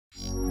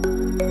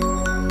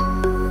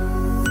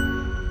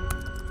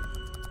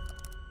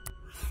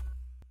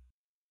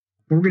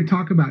What we're going to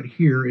talk about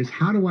here is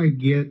how do I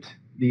get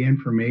the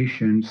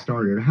information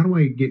started? How do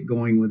I get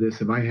going with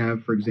this? If I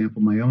have, for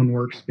example, my own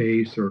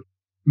workspace, or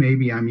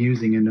maybe I'm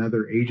using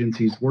another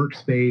agency's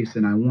workspace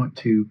and I want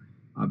to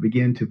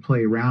begin to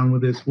play around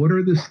with this, what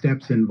are the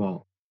steps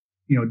involved?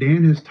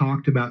 Dan has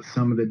talked about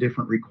some of the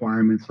different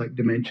requirements like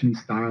dimension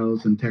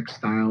styles and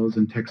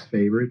text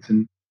favorites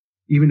and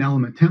even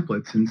element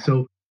templates. And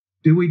so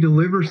do we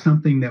deliver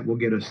something that will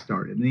get us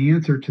started? And the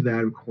answer to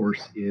that, of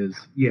course, is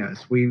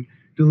yes. We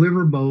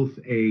deliver both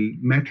a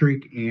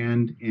metric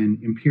and an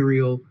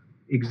imperial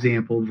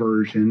example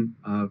version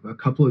of a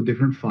couple of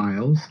different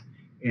files.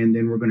 And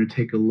then we're going to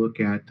take a look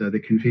at the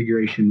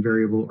configuration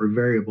variable or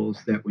variables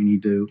that we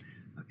need to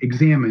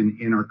examine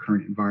in our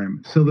current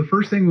environment. So the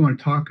first thing we want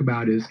to talk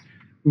about is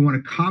we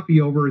want to copy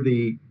over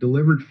the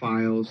delivered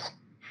files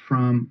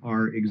from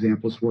our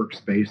examples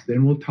workspace.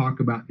 Then we'll talk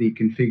about the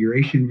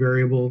configuration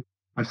variable.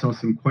 I saw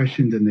some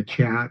questions in the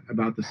chat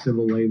about the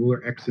civil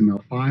labeler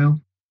XML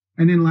file.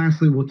 And then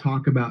lastly, we'll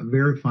talk about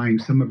verifying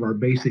some of our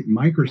basic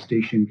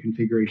microstation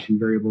configuration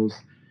variables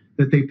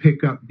that they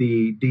pick up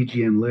the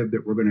dgnlib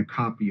that we're going to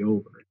copy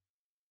over.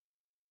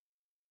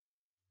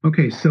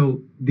 Okay,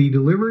 so the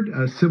delivered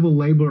civil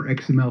labeler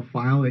XML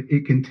file,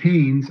 it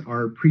contains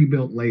our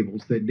pre-built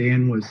labels that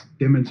Dan was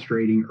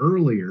demonstrating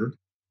earlier.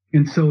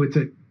 And so it's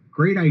a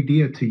great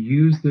idea to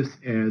use this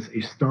as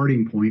a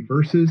starting point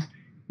versus,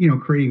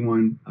 creating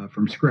one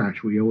from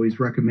scratch. We always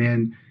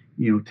recommend,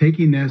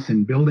 taking this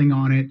and building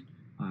on it,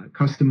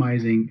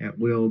 customizing at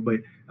will, but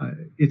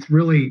it's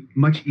really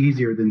much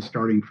easier than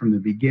starting from the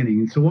beginning.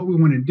 And so what we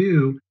want to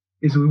do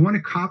is we want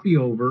to copy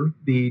over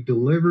the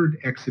delivered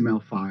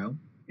XML file.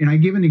 And I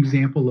give an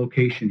example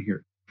location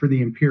here for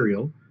the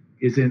Imperial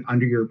is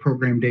under your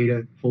program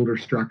data folder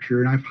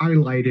structure. And I've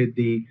highlighted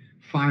the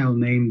file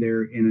name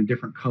there in a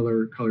different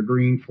color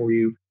green for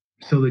you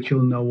so that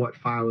you'll know what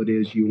file it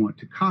is you want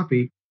to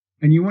copy.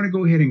 And you want to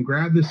go ahead and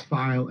grab this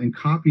file and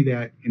copy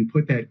that and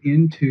put that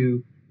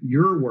into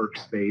your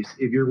workspace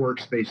if your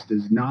workspace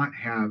does not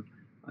have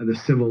the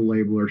civil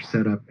labeler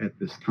set up at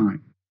this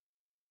time.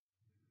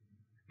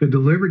 The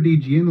delivered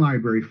DGN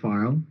library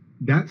file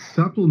that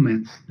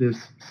supplements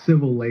this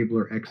civil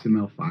labeler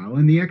XML file,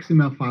 and the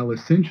XML file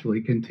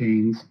essentially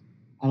contains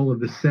all of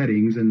the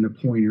settings and the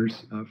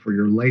pointers for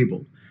your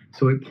label.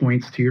 So it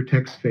points to your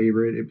text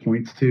favorite, it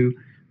points to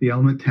the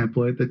element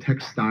template, the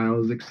text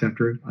styles,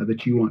 etc.,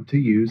 that you want to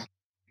use.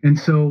 And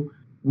so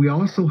we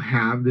also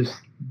have this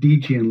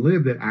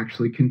dgnlib that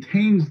actually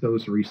contains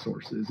those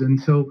resources. And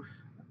so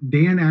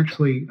Dan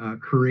actually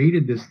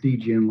created this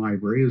DGN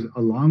library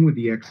along with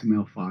the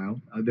XML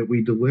file that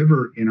we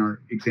deliver in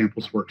our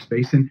examples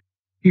workspace. And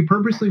he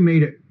purposely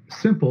made it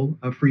simple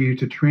for you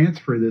to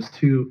transfer this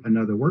to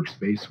another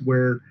workspace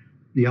where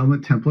the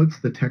element templates,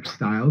 the text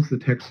styles, the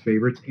text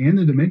favorites, and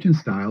the dimension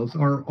styles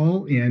are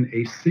all in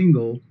a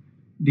single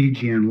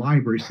DGN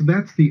library. So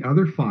that's the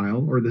other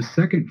file or the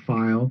second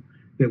file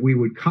that we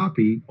would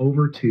copy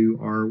over to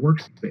our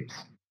workspace.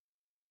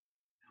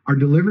 Our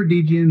delivered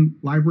DGN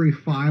library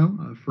file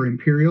for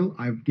Imperial,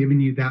 I've given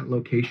you that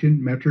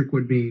location. Metric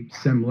would be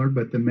similar,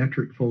 but the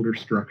metric folder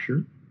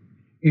structure.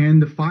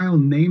 And the file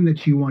name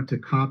that you want to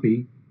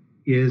copy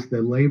is the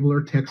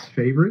labeler text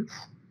favorites,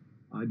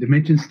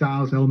 dimension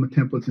styles, element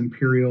templates,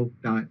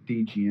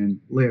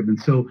 imperial.dgnlib. And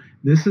so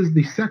this is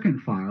the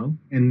second file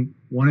and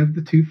one of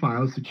the two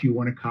files that you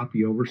want to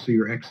copy over. So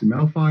your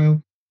XML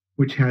file,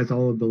 which has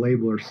all of the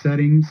labeler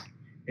settings,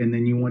 and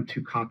then you want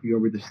to copy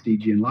over this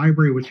DGN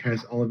library, which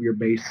has all of your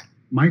base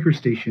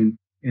microstation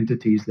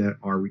entities that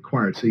are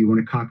required. So you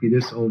want to copy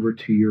this over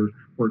to your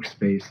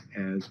workspace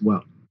as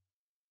well.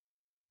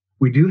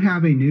 We do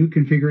have a new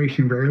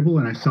configuration variable,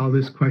 and I saw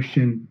this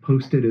question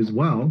posted as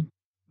well,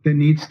 that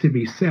needs to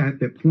be set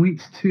that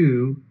points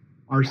to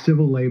our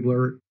civil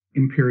labeler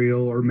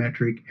imperial or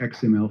metric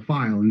XML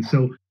file. And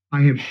so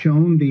I have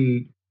shown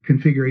the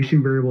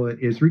configuration variable that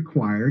is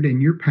required,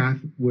 and your path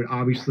would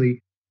obviously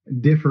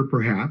differ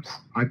perhaps.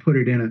 I put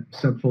it in a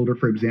subfolder,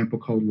 for example,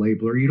 called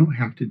labeler. You don't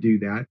have to do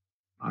that,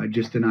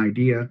 just an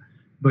idea.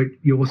 But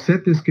you will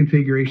set this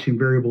configuration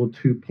variable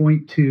to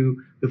point to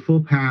the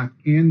full path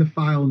and the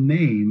file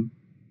name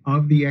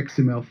of the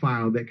XML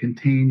file that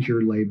contains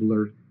your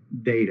labeler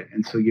data.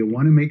 And so you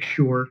want to make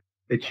sure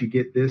that you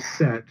get this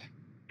set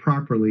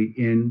properly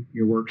in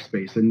your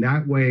workspace. And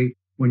that way,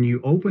 when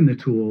you open the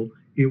tool,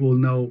 it will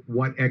know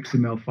what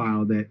XML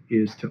file that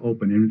is to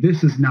open. And if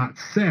this is not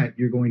set,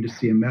 you're going to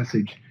see a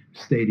message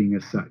stating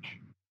as such.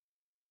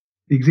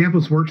 The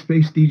examples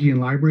workspace DGN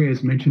library,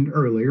 as mentioned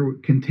earlier,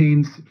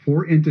 contains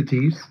 4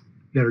 entities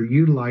that are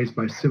utilized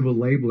by civil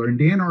labeler. And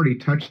Dan already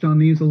touched on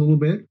these a little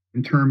bit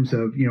in terms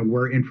of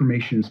where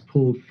information is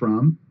pulled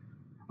from.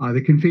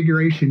 The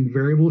configuration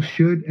variable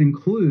should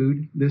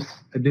include this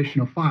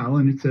additional file,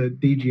 and it's a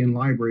DGN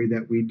library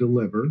that we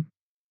deliver.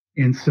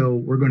 And so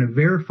we're going to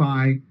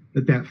verify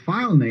that that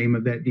file name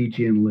of that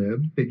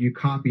dgnlib that you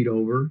copied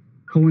over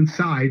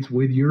coincides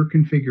with your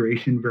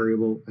configuration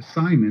variable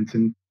assignments.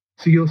 And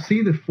so you'll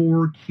see the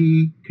 4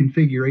 key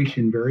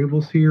configuration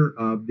variables here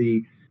of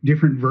the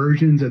different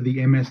versions of the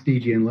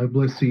MSDGN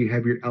label list. So you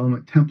have your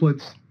element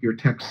templates, your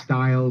text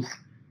styles,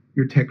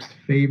 your text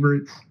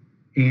favorites,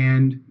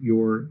 and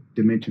your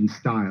dimension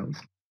styles.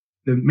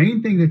 The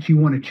main thing that you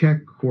want to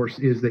check, of course,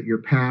 is that your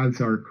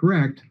paths are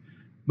correct.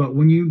 But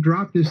when you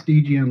drop this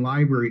DGN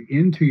library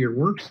into your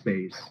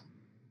workspace,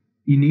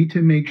 you need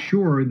to make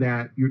sure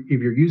that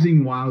if you're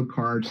using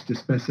wildcards to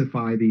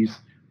specify these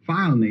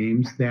file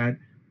names, that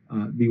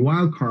the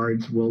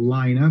wildcards will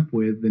line up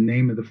with the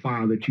name of the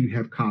file that you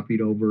have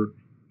copied over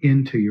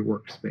into your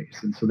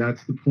workspace. And so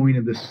that's the point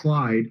of this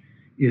slide,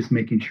 is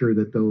making sure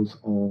that those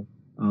all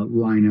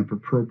line up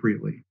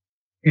appropriately.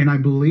 And I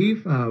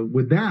believe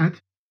with that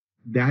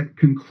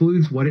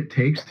concludes what it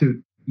takes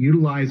to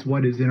utilize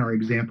what is in our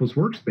examples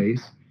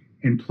workspace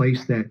and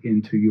place that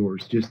into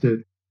yours. Just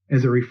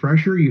as a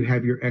refresher, you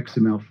have your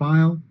XML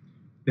file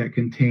that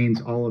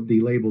contains all of the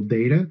labeled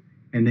data,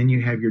 and then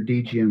you have your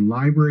DGN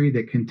library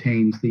that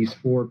contains these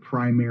 4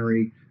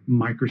 primary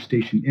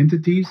MicroStation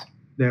entities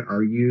that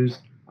are used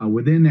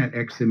within that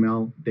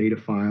XML data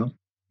file.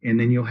 And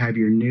then you'll have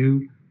your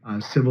new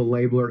civil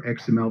labeler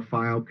XML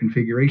file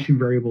configuration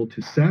variable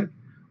to set.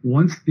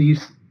 Once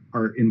these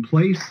are in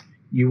place,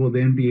 you will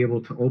then be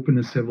able to open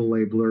the civil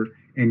labeler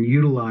and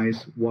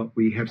utilize what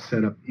we have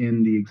set up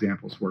in the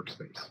examples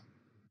workspace.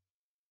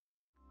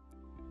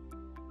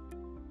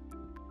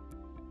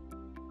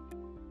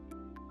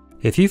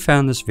 If you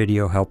found this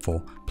video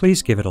helpful,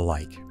 please give it a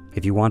like.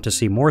 If you want to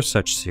see more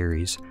such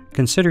series,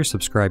 consider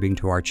subscribing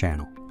to our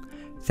channel.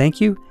 Thank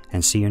you,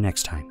 and see you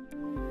next time.